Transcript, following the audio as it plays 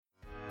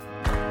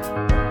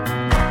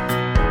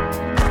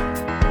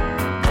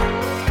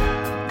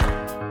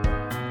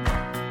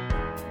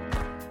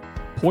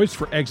Poised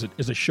for Exit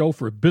is a show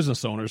for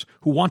business owners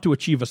who want to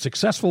achieve a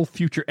successful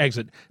future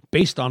exit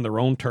based on their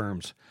own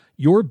terms.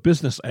 Your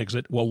business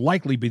exit will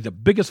likely be the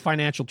biggest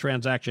financial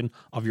transaction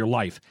of your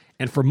life,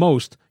 and for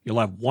most, you'll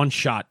have one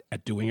shot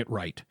at doing it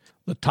right.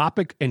 The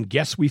topic and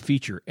guests we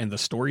feature and the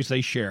stories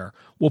they share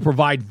will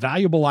provide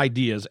valuable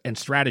ideas and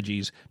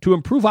strategies to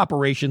improve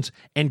operations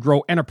and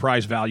grow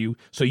enterprise value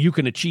so you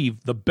can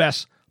achieve the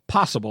best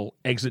possible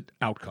exit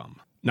outcome.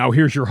 Now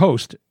here's your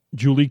host,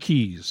 Julie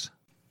Keys.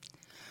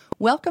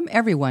 Welcome,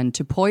 everyone,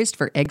 to Poised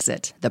for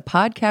Exit, the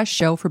podcast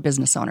show for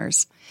business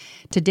owners.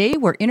 Today,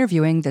 we're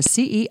interviewing the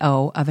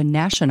CEO of a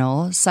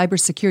national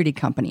cybersecurity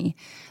company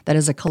that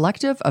is a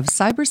collective of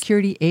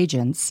cybersecurity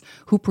agents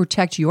who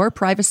protect your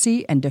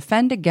privacy and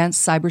defend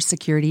against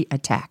cybersecurity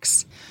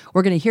attacks.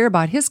 We're going to hear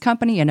about his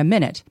company in a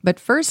minute, but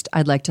first,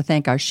 I'd like to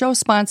thank our show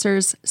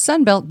sponsors,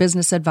 Sunbelt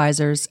Business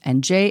Advisors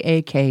and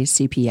JAK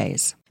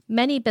CPAs.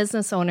 Many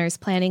business owners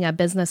planning a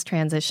business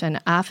transition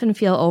often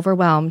feel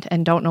overwhelmed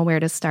and don't know where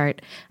to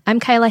start. I'm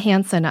Kyla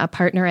Hansen, a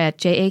partner at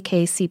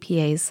JAK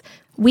CPAs.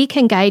 We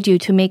can guide you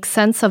to make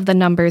sense of the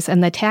numbers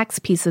and the tax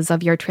pieces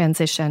of your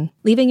transition.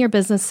 Leaving your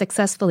business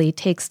successfully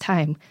takes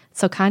time,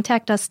 so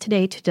contact us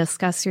today to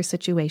discuss your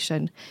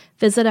situation.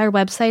 Visit our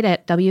website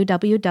at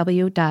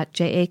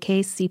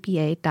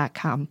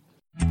www.jakcpa.com.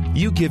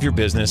 You give your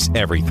business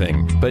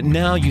everything, but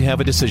now you have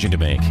a decision to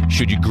make.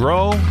 Should you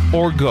grow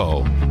or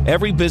go?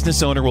 Every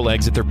business owner will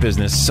exit their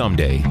business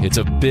someday. It's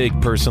a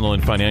big personal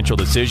and financial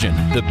decision.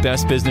 The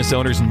best business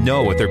owners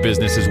know what their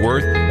business is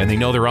worth, and they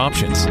know their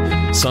options.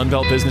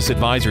 Sunbelt Business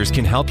Advisors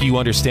can help you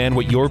understand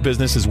what your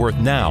business is worth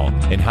now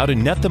and how to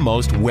net the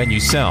most when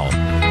you sell.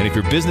 And if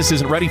your business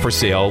isn't ready for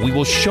sale, we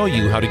will show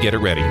you how to get it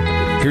ready.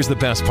 Here's the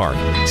best part.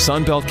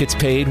 Sunbelt gets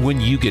paid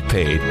when you get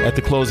paid at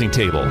the closing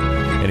table.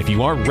 And if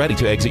you aren't ready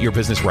to exit your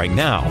business right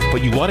now,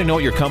 but you want to know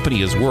what your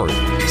company is worth,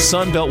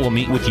 Sunbelt will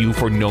meet with you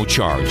for no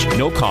charge,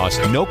 no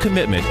cost, no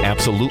commitment,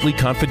 absolutely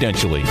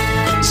confidentially.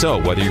 So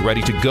whether you're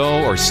ready to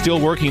go or still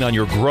working on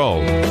your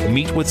grow,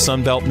 meet with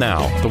Sunbelt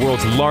now. The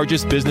world's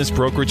largest business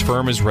brokerage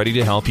firm is ready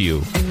to help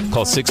you.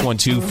 Call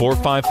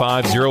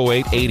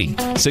 612-455-0880.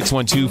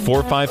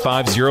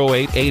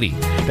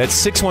 612-455-0880.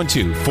 That's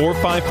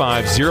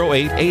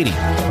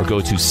 612-455-0880. Or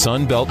go to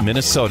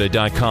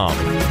sunbeltminnesota.com.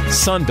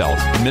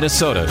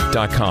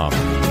 sunbeltminnesota.com.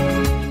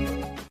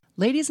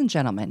 Ladies and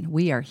gentlemen,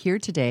 we are here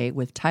today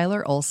with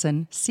Tyler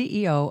Olson,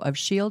 CEO of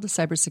Shield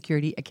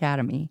Cybersecurity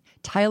Academy.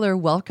 Tyler,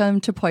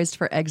 welcome to Poised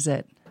for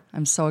Exit.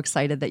 I'm so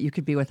excited that you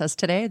could be with us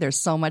today. There's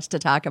so much to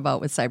talk about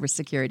with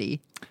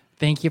cybersecurity.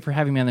 Thank you for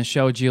having me on the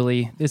show,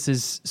 Julie. This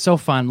is so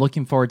fun.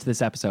 Looking forward to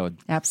this episode.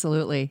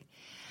 Absolutely.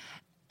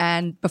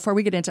 And before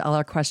we get into all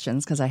our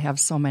questions, because I have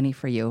so many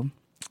for you,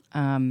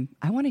 I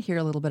want to hear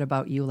a little bit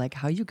about you, like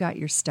how you got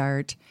your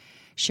start.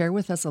 Share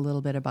with us a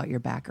little bit about your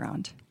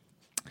background.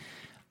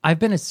 I've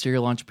been a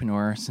serial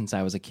entrepreneur since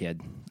I was a kid.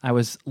 I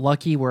was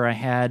lucky where I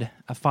had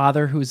a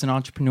father who's an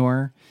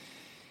entrepreneur,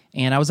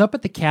 and I was up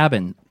at the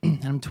cabin,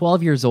 and I'm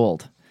 12 years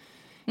old.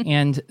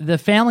 And the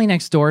family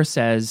next door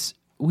says,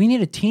 we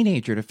need a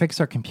teenager to fix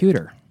our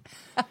computer.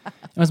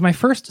 It was my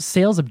first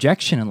sales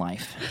objection in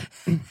life.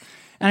 And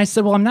I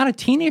said, well, I'm not a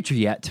teenager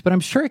yet, but I'm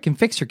sure I can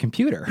fix your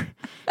computer.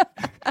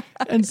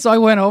 And so I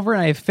went over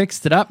and I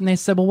fixed it up, and they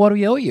said, well, what do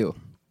we owe you?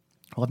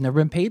 Well, I've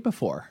never been paid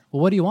before.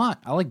 Well, what do you want?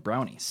 I like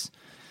brownies.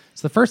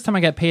 So the first time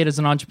I got paid as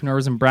an entrepreneur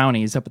was in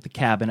brownies up at the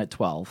cabin at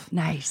 12.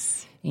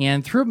 Nice.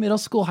 And through middle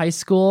school, high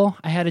school,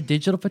 I had a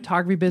digital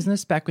photography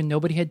business back when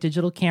nobody had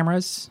digital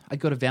cameras. I'd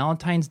go to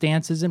Valentine's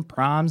dances and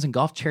proms and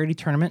golf charity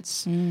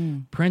tournaments,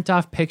 print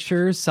off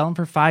pictures, sell them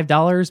for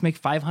 $5,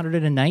 make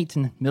 $500 a night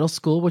in middle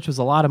school, which was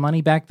a lot of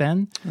money back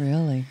then.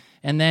 Really?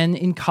 And then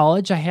in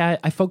college, I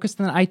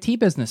focused on the IT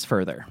business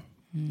further.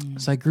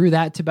 So I grew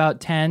that to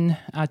about 10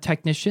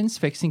 technicians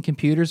fixing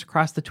computers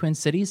across the Twin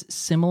Cities,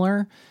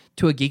 similar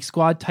to a Geek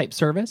Squad type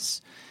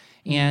service,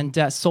 and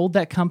sold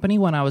that company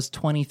when I was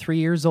 23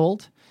 years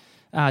old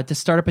to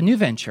start up a new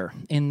venture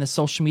in the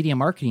social media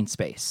marketing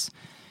space.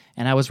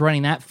 And I was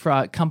running that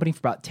company for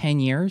about 10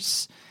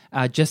 years.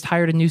 Just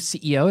hired a new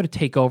CEO to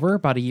take over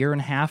about a year and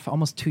a half,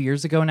 almost 2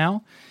 years ago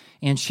now.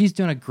 And she's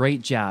doing a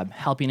great job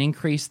helping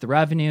increase the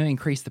revenue,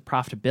 increase the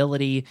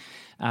profitability.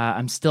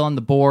 I'm still on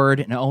the board,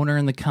 an owner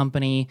in the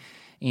company.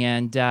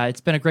 And it's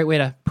been a great way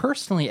to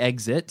personally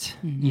exit,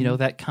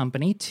 that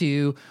company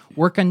to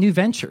work on new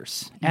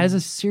ventures. As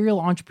a serial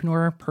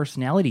entrepreneur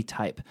personality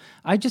type,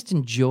 I just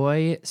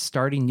enjoy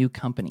starting new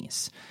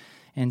companies.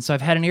 And so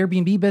I've had an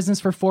Airbnb business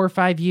for 4 or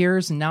 5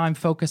 years, and now I'm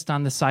focused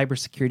on the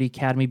Cybersecurity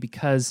Academy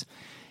because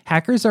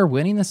hackers are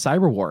winning the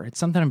cyber war. It's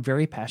something I'm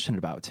very passionate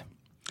about.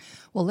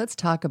 Well, let's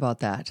talk about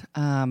that.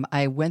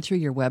 I went through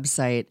your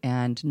website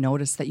and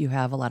noticed that you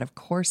have a lot of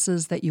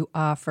courses that you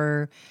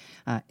offer,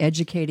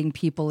 educating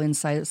people in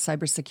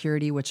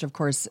cybersecurity, which, of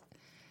course,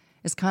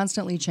 is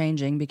constantly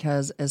changing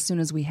because as soon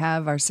as we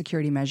have our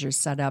security measures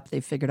set up,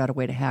 they've figured out a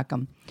way to hack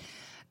them.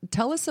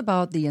 Tell us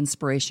about the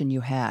inspiration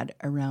you had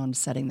around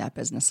setting that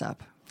business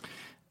up.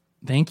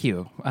 Thank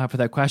you for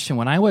that question.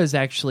 When I was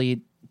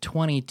actually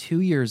 22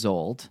 years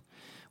old,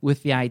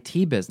 with the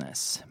IT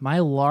business. My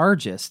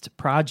largest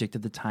project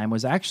at the time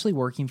was actually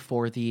working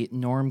for the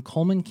Norm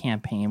Coleman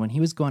campaign when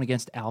he was going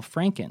against Al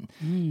Franken.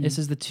 This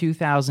is the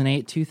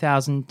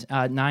 2008-2009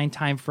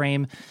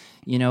 timeframe,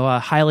 a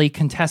highly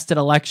contested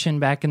election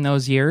back in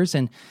those years.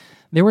 And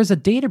there was a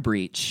data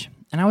breach,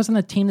 and I was on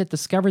the team that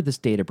discovered this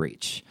data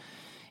breach.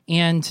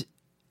 And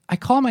I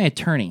call my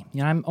attorney.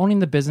 I'm owning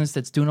the business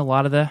that's doing a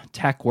lot of the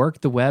tech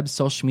work, the web,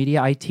 social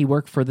media, IT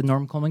work for the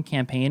Norm Coleman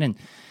campaign. And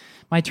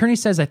my attorney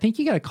says, I think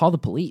you got to call the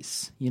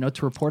police,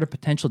 to report a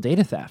potential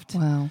data theft.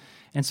 Wow.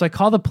 And so I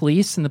call the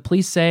police, and the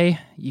police say,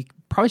 you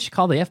probably should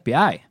call the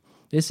FBI.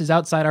 This is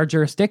outside our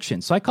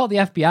jurisdiction. So I call the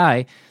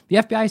FBI. The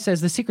FBI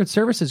says the Secret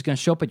Service is going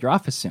to show up at your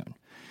office soon.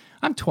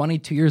 I'm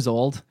 22 years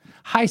old,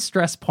 high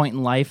stress point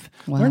in life,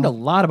 learned a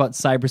lot about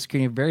cybersecurity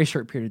in a very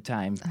short period of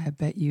time. I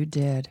bet you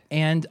did.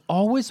 And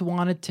always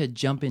wanted to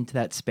jump into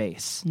that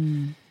space.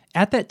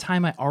 At that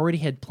time, I already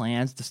had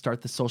plans to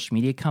start the social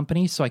media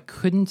company, so I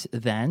couldn't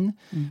then.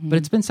 But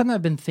it's been something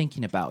I've been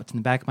thinking about in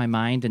the back of my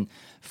mind, and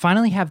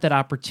finally have that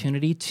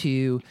opportunity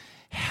to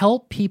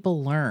help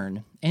people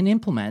learn and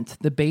implement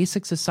the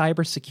basics of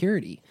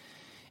cybersecurity.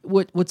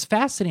 What's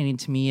fascinating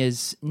to me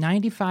is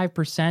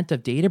 95%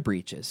 of data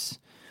breaches,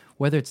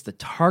 whether it's the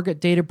Target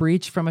data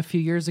breach from a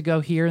few years ago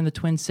here in the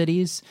Twin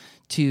Cities,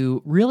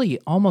 to really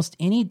almost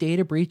any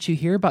data breach you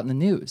hear about in the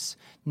news,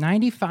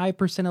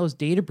 95% of those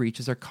data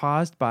breaches are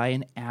caused by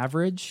an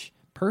average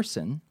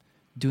person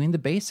doing the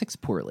basics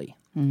poorly.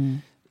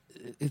 The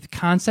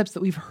concepts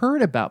that we've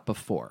heard about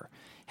before,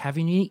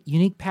 having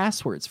unique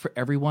passwords for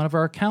every one of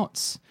our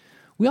accounts.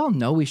 We all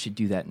know we should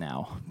do that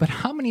now, but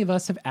how many of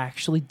us have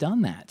actually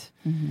done that?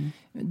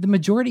 The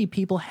majority of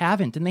people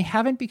haven't, and they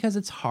haven't because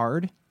it's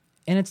hard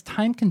and it's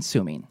time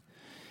consuming.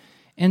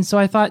 And so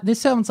I thought, this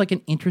sounds like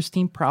an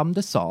interesting problem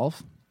to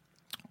solve.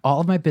 All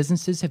of my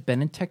businesses have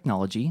been in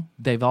technology.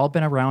 They've all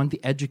been around the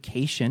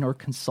education or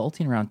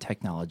consulting around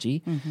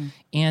technology.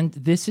 And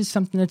this is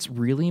something that's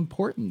really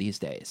important these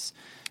days.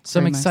 So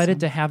I'm excited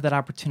to have that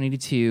opportunity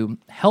to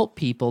help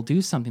people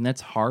do something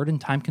that's hard and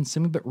time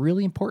consuming, but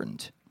really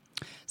important.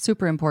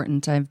 Super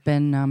important. I've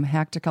been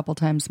hacked a couple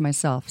times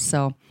myself.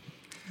 So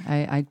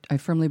I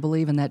firmly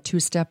believe in that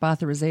two-step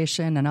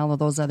authorization and all of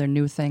those other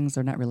new things.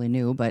 They're not really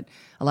new, but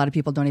a lot of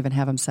people don't even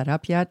have them set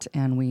up yet,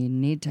 and we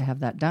need to have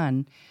that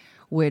done,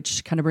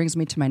 which kind of brings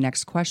me to my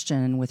next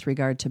question with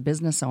regard to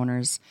business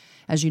owners.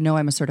 As you know,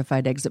 I'm a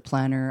certified exit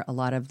planner. A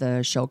lot of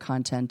the show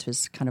content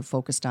is kind of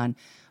focused on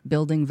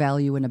building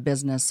value in a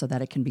business so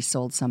that it can be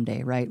sold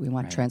someday, right? We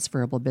want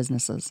transferable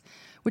businesses,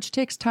 which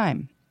takes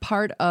time.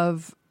 Part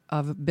of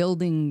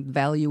building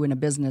value in a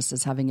business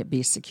is having it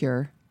be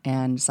secure,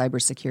 and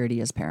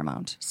cybersecurity is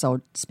paramount.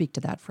 So speak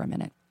to that for a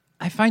minute.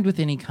 I find with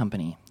any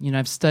company,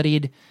 I've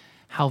studied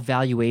how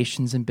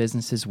valuations in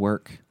businesses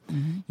work.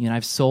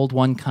 I've sold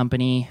one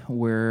company.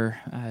 We're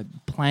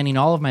planning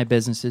all of my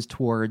businesses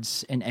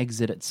towards an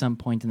exit at some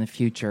point in the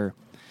future.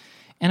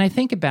 And I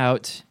think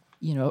about,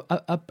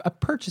 a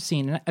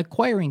purchasing and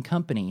acquiring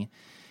company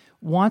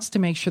wants to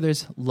make sure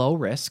there's low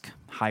risk,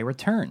 high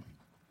return.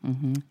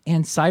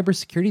 And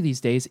cybersecurity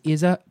these days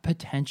is a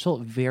potential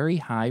very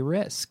high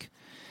risk.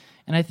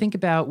 And I think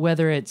about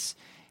whether it's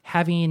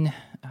having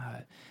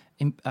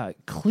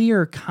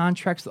clear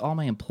contracts with all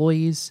my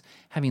employees,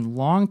 having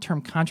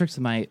long-term contracts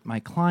with my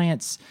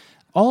clients.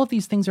 All of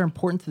these things are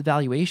important to the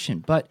valuation.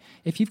 But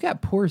if you've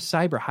got poor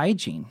cyber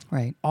hygiene,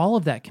 all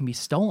of that can be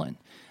stolen.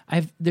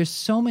 There's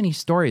so many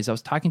stories. I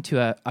was talking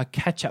to a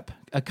ketchup,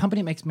 a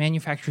company that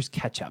manufactures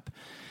ketchup,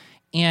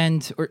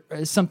 or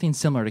something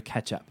similar to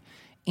ketchup.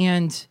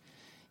 And,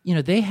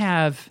 they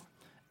have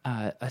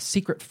a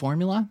secret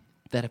formula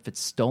that if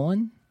it's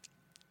stolen,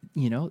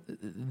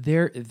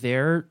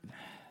 their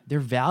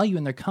value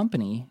in their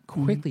company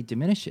quickly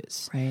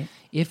diminishes.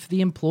 If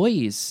the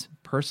employee's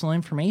personal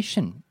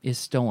information is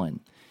stolen,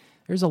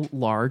 there's a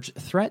large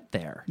threat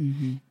there.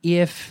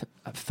 If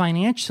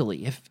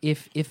financially,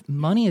 if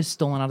money is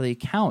stolen out of the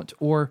account,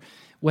 or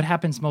what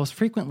happens most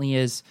frequently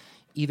is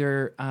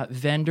either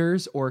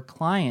vendors or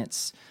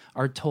clients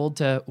are told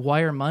to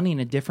wire money in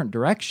a different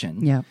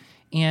direction.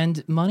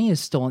 And money is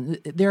stolen.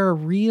 There are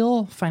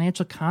real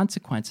financial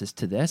consequences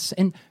to this,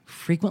 and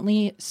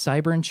frequently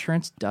cyber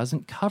insurance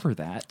doesn't cover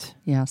that.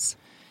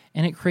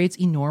 And it creates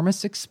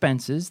enormous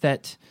expenses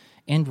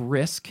and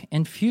risk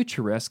and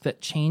future risk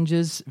that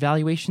changes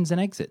valuations and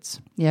exits.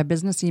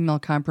 Business email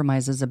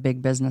compromise is a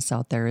big business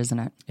out there, isn't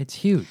it? It's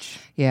huge.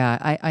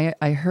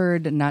 I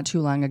heard not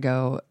too long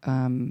ago,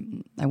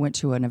 I went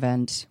to an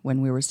event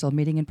when we were still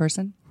meeting in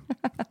person.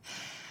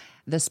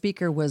 The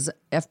speaker was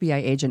FBI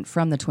agent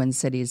from the Twin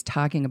Cities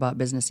talking about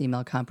business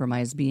email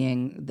compromise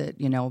being that,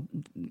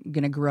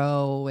 going to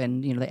grow,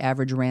 and, the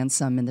average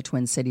ransom in the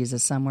Twin Cities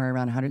is somewhere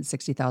around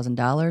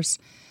 $160,000.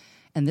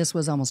 And this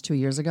was almost 2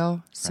 years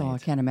ago, so I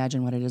can't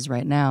imagine what it is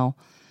right now.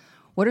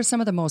 What are some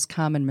of the most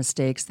common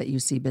mistakes that you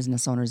see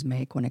business owners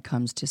make when it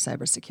comes to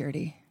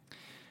cybersecurity?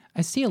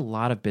 I see a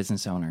lot of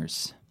business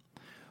owners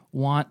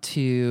want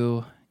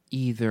to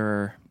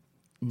either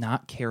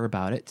not care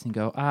about it and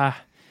go,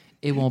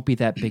 it won't be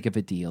that big of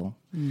a deal.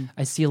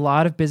 I see a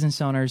lot of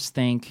business owners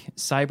think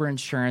cyber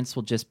insurance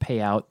will just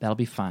pay out. That'll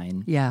be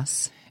fine.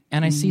 Yes.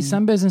 And I see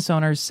some business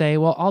owners say,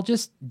 well, I'll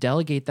just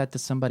delegate that to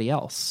somebody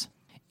else.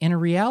 In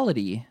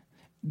reality,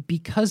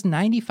 because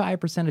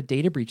 95% of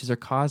data breaches are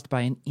caused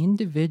by an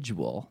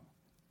individual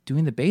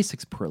doing the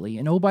basics poorly,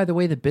 and oh, by the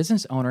way, the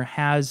business owner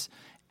has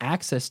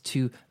access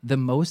to the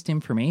most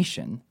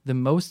information, the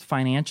most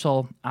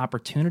financial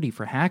opportunity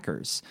for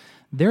hackers,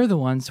 they're the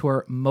ones who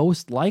are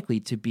most likely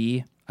to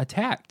be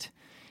attacked.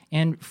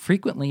 And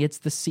frequently it's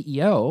the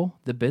CEO,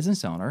 the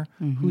business owner,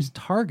 who's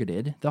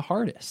targeted the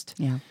hardest.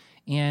 Yeah.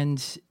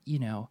 And,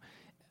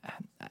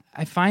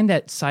 I find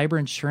that cyber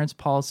insurance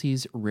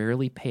policies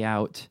rarely pay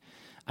out.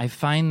 I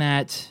find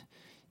that,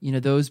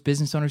 those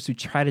business owners who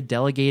try to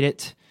delegate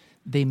it,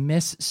 they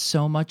miss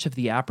so much of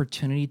the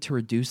opportunity to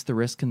reduce the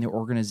risk in their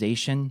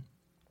organization.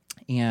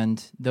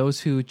 And those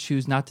who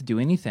choose not to do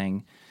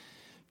anything,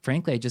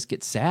 frankly, I just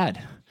get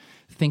sad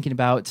thinking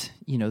about,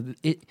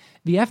 the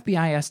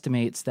FBI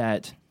estimates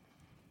that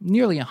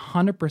nearly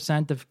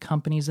 100% of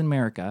companies in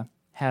America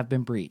have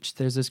been breached.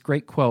 There's this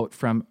great quote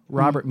from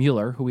Robert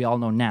Mueller, who we all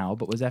know now,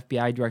 but was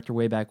FBI director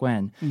way back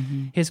when.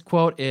 His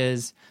quote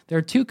is, there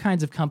are two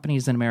kinds of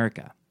companies in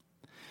America,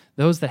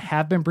 those that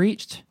have been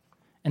breached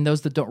and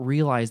those that don't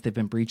realize they've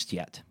been breached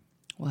yet.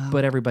 Wow.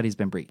 But everybody's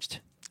been breached.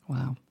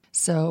 Wow.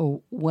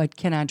 So what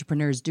can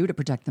entrepreneurs do to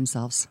protect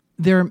themselves?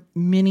 There are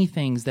many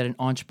things that an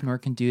entrepreneur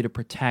can do to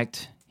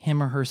protect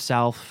him or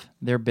herself,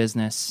 their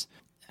business.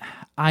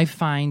 I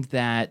find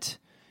that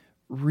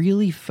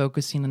really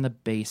focusing on the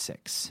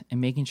basics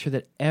and making sure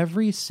that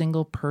every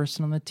single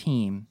person on the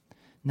team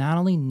not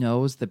only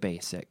knows the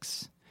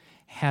basics,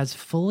 has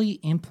fully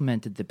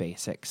implemented the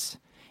basics,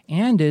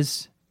 and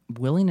is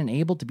willing and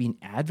able to be an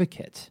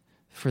advocate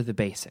for the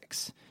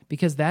basics,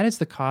 because that is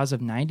the cause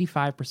of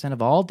 95%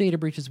 of all data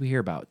breaches we hear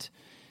about.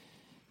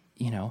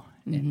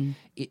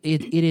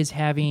 It is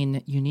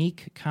having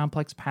unique,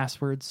 complex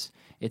passwords.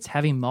 It's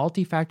having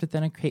multi-factor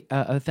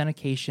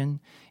authentication.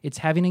 It's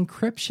having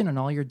encryption on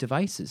all your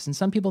devices. And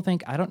some people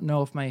think, I don't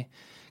know if my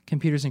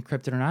computer's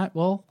encrypted or not.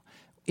 Well,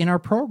 in our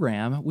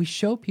program, we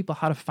show people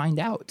how to find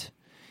out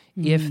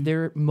if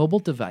their mobile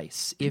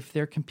device, if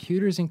their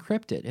computer's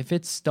encrypted. If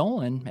it's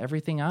stolen,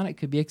 everything on it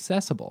could be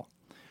accessible,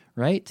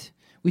 right?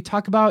 We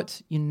talk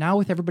about, now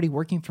with everybody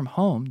working from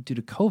home due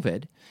to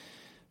COVID,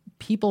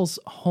 people's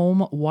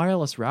home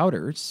wireless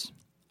routers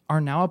are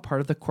now a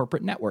part of the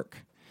corporate network.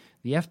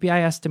 The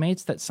FBI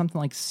estimates that something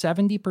like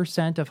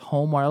 70% of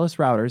home wireless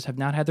routers have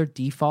not had their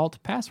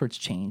default passwords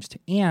changed,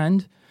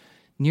 and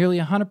nearly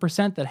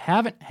 100% that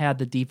haven't had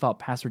the default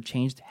password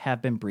changed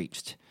have been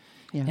breached.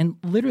 Yeah. And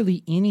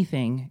literally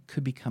anything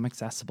could become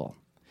accessible.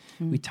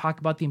 We talk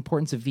about the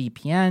importance of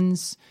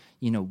VPNs,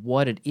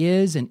 what it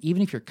is, and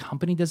even if your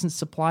company doesn't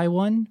supply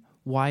one,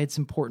 why it's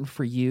important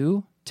for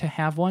you to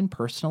have one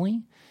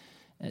personally.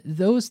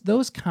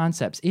 Those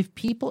concepts, if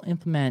people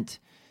implement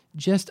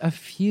just a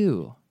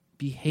few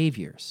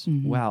behaviors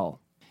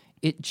well,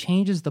 it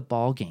changes the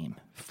ball game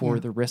for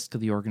the risk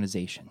of the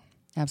organization.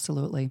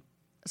 Absolutely.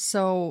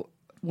 So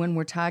when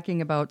we're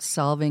talking about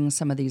solving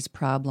some of these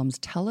problems,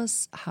 tell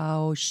us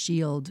how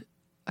Shield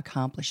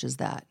accomplishes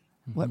that.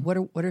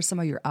 What are some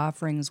of your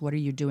offerings? What are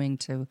you doing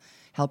to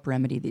help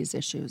remedy these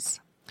issues?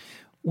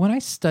 When I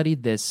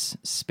studied this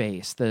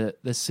space, the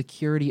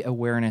security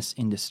awareness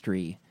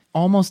industry,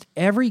 almost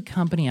every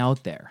company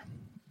out there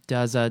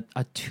does a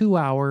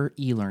 2-hour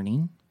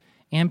e-learning,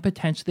 and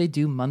potentially they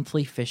do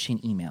monthly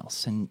phishing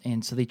emails.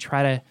 And so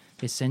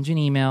they send you an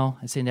email.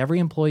 They send every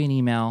employee an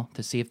email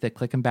to see if they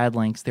click on bad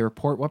links. They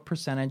report what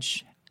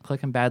percentage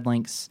click on bad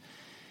links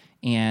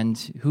and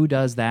who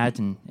does that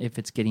and if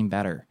it's getting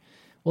better.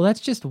 Well,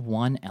 that's just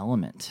one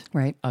element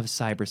of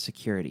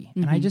cybersecurity.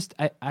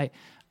 And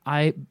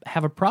I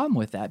have a problem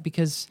with that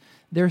because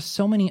there are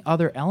so many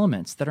other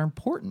elements that are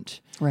important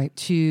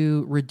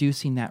to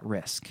reducing that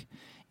risk.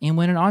 And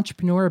when an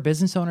entrepreneur or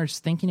business owner is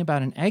thinking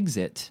about an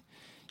exit,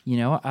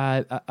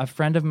 a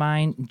friend of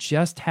mine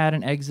just had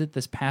an exit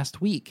this past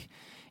week,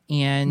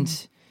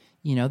 and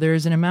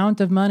there's an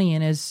amount of money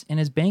in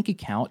his bank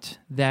account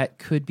that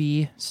could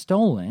be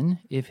stolen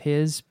if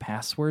his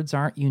passwords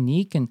aren't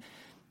unique. And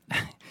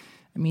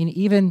I mean,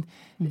 even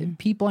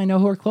people I know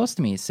who are close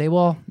to me say,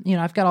 well,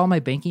 I've got all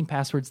my banking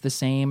passwords the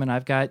same, and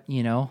I've got,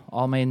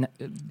 all my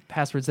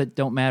passwords that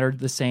don't matter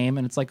the same.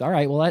 And it's like, all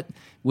right, well, that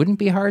wouldn't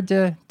be hard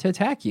to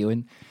attack you.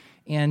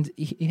 And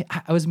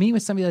I was meeting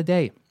with somebody the other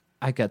day.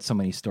 I got so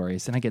many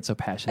stories, and I get so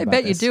passionate about this.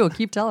 I bet you do.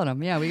 Keep telling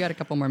them. Yeah, we got a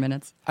couple more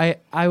minutes.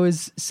 I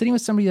was sitting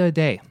with somebody the other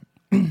day,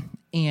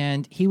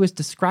 and he was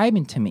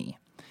describing to me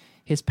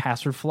his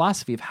password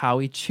philosophy of how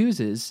he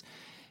chooses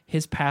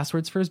his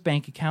passwords for his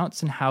bank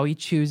accounts and how he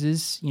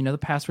chooses, the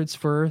passwords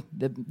for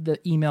the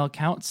email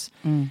accounts.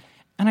 And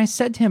I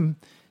said to him,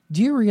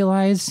 do you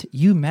realize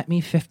you met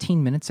me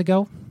 15 minutes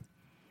ago?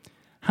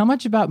 How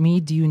much about me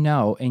do you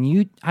know?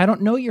 And I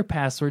don't know your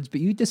passwords,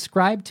 but you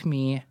described to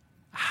me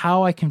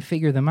how I can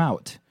figure them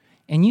out.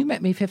 And you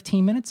met me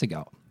 15 minutes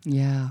ago.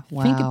 Yeah,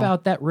 wow. Think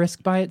about that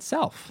risk by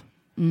itself.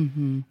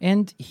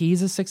 And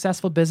he's a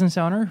successful business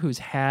owner who's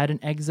had an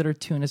exit or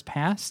two in his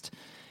past.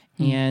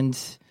 And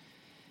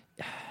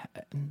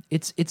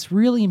it's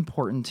really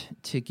important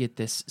to get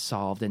this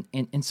solved.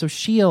 And so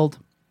Shield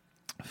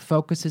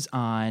focuses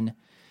on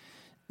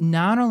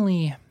not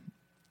only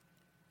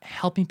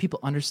helping people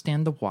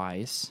understand the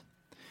whys,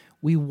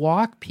 we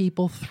walk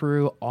people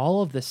through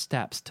all of the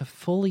steps to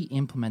fully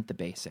implement the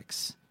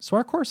basics. So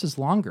our course is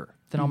longer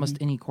than almost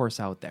any course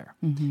out there.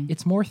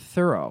 It's more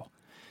thorough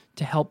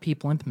to help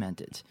people implement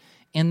it.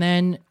 And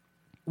then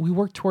we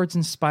work towards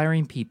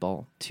inspiring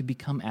people to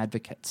become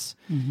advocates.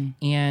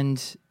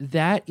 And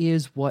that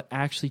is what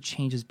actually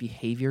changes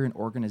behavior in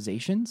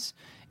organizations.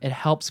 It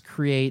helps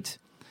create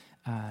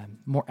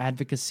more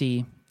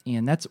advocacy,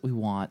 and that's what we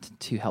want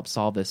to help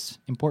solve this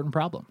important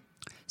problem.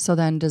 So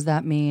then does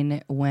that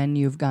mean when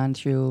you've gone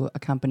through a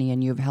company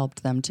and you've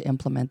helped them to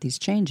implement these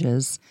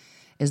changes,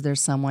 is there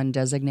someone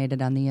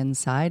designated on the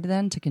inside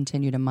then to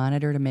continue to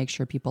monitor to make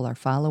sure people are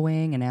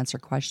following and answer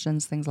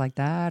questions, things like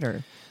that?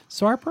 Or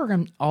So our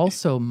program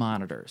also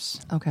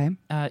monitors. okay.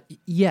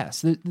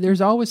 Yes,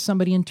 there's always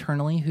somebody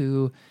internally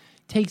who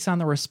takes on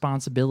the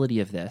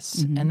responsibility of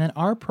this. And then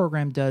our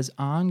program does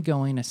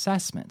ongoing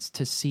assessments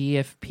to see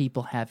if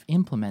people have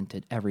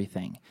implemented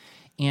everything.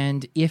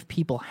 And if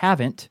people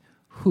haven't,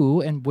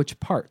 who and which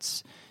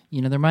parts.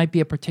 There might be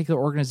a particular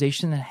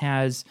organization that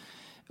has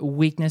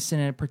weakness in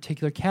a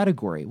particular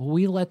category. Well,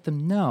 we let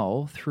them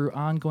know through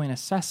ongoing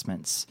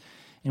assessments.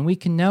 And we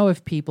can know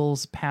if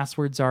people's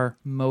passwords are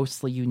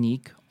mostly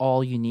unique,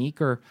 all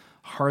unique, or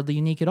hardly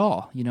unique at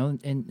all,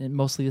 and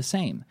mostly the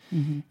same.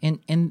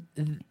 And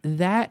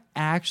that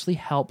actually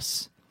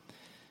helps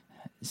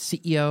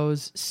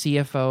CEOs,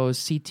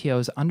 CFOs,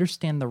 CTOs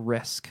understand the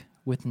risk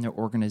within their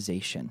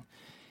organization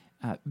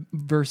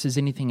versus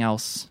anything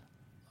else,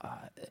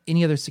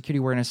 any other security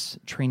awareness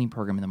training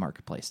program in the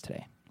marketplace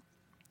today.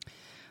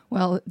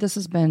 Well, this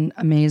has been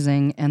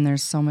amazing, and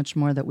there's so much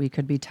more that we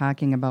could be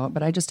talking about,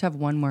 but I just have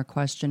one more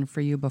question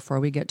for you before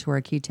we get to our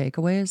key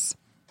takeaways.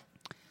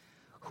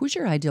 Who's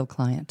your ideal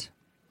client?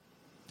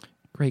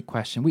 Great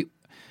question.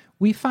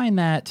 We find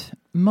that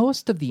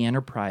most of the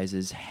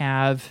enterprises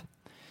have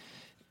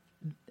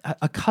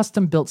a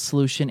custom-built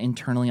solution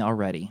internally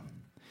already.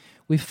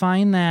 We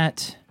find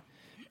that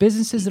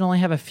businesses that only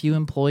have a few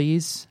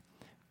employees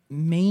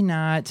may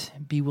not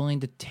be willing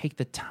to take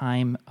the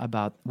time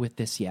with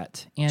this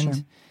yet.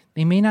 And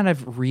they may not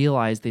have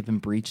realized they've been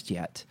breached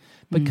yet.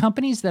 But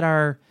companies that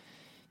are,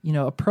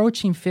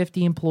 approaching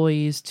 50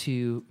 employees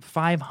to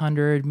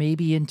 500,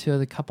 maybe into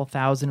a couple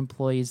thousand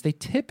employees, they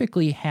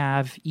typically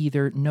have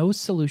either no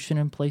solution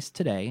in place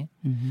today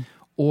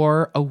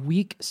or a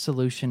weak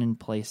solution in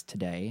place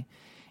today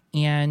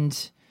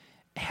and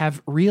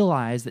have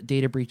realized that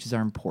data breaches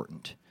are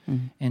important.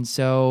 And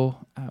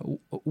so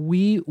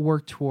we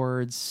work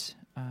towards,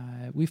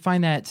 we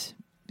find that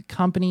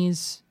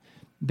companies,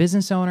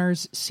 business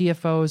owners,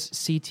 CFOs,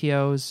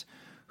 CTOs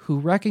who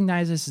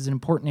recognize this as an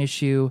important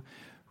issue,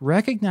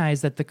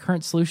 recognize that the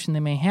current solution they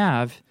may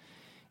have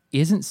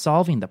isn't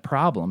solving the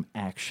problem,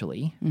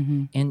 actually,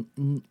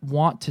 and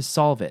want to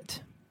solve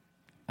it.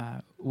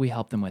 We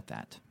help them with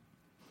that.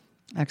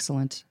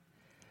 Excellent.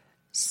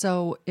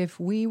 So if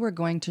we were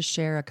going to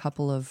share a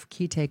couple of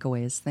key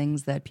takeaways,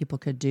 things that people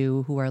could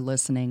do who are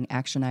listening,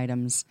 action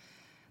items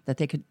that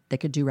they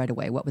could do right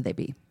away, what would they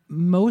be?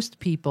 Most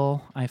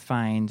people, I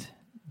find,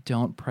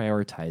 don't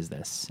prioritize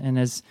this. And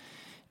as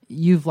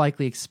you've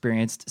likely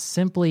experienced,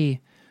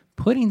 simply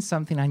putting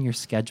something on your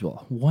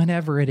schedule,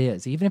 whenever it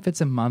is, even if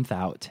it's a month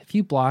out, if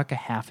you block a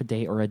half a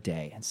day or a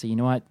day and say, you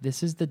know what,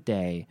 this is the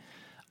day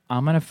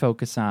I'm going to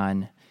focus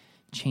on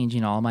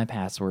changing all my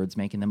passwords,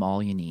 making them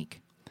all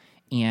unique,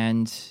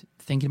 and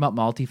thinking about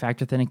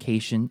multi-factor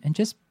authentication and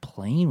just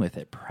playing with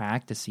it,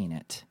 practicing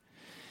it,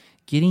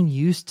 getting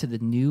used to the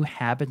new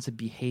habits and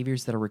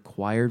behaviors that are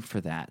required for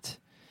that.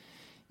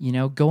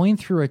 Going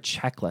through a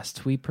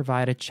checklist. We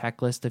provide a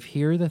checklist of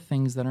here are the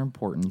things that are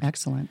important.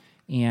 Excellent.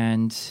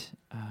 And,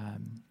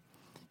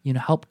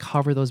 help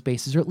cover those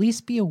bases, or at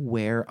least be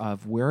aware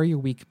of where are your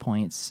weak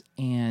points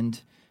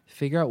and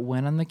figure out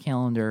when on the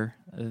calendar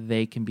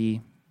they can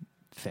be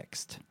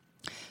fixed.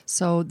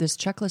 So this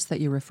checklist that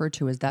you refer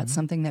to, is that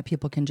something that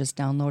people can just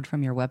download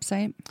from your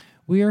website?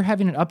 We are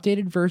having an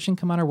updated version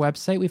come on our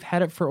website. We've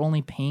had it for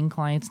only paying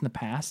clients in the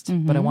past,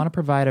 but I want to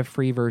provide a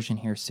free version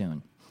here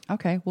soon.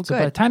 Okay, well, So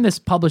good. by the time this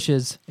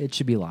publishes, it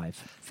should be live.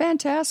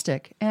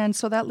 Fantastic. And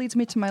so that leads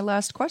me to my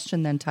last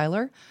question then,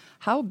 Tyler.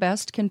 How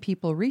best can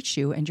people reach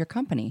you and your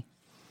company?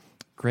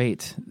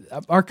 Great.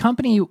 Our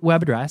company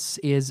web address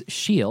is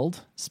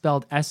Shield,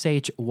 spelled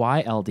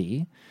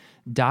SHYLD,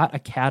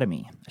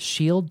 .academy.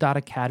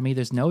 Shield.academy.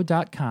 There's no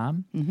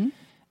 .com.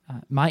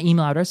 My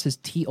email address is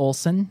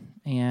tolson,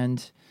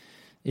 and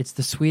it's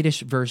the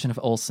Swedish version of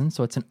Olson,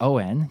 so it's an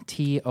O-N,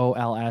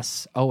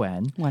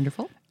 Tolson.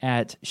 Wonderful.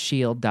 At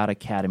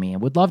shield.academy.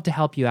 And would love to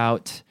help you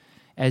out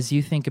as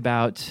you think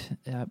about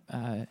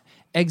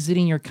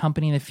exiting your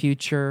company in the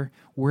future,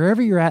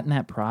 wherever you're at in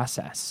that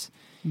process.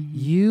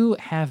 You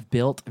have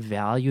built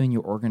value in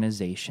your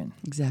organization.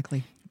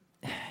 Exactly.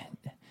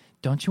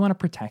 don't you want to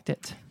protect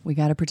it? We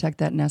got to protect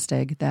that nest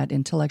egg, that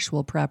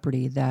intellectual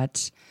property,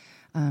 that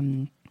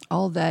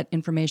all that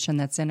information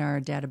that's in our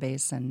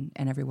database and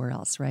everywhere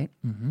else, right?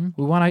 Mm-hmm.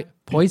 We want to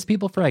poise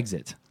people for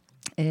exit.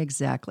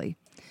 Exactly.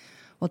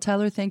 Well,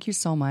 Tyler, thank you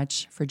so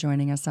much for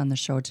joining us on the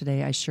show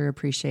today. I sure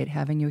appreciate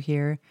having you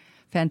here.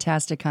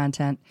 Fantastic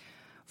content.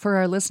 For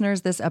our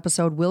listeners, this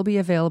episode will be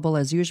available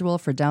as usual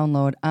for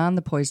download on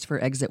the Poised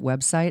for Exit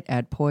website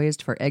at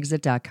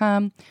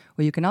poisedforexit.com,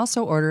 where you can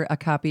also order a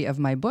copy of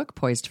my book,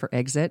 Poised for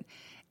Exit,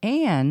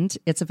 and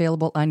it's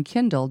available on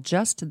Kindle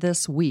just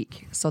this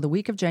week. So the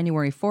week of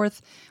January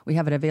 4th, we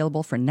have it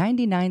available for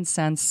 99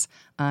 cents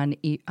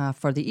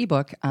for the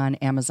ebook on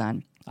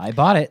Amazon. I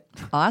bought it.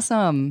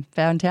 Awesome.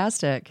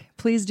 Fantastic.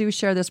 Please do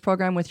share this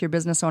program with your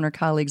business owner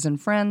colleagues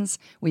and friends.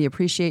 We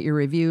appreciate your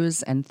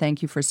reviews and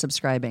thank you for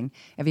subscribing.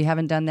 If you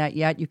haven't done that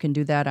yet, you can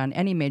do that on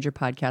any major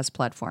podcast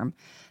platform.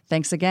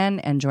 Thanks again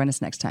and join us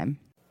next time.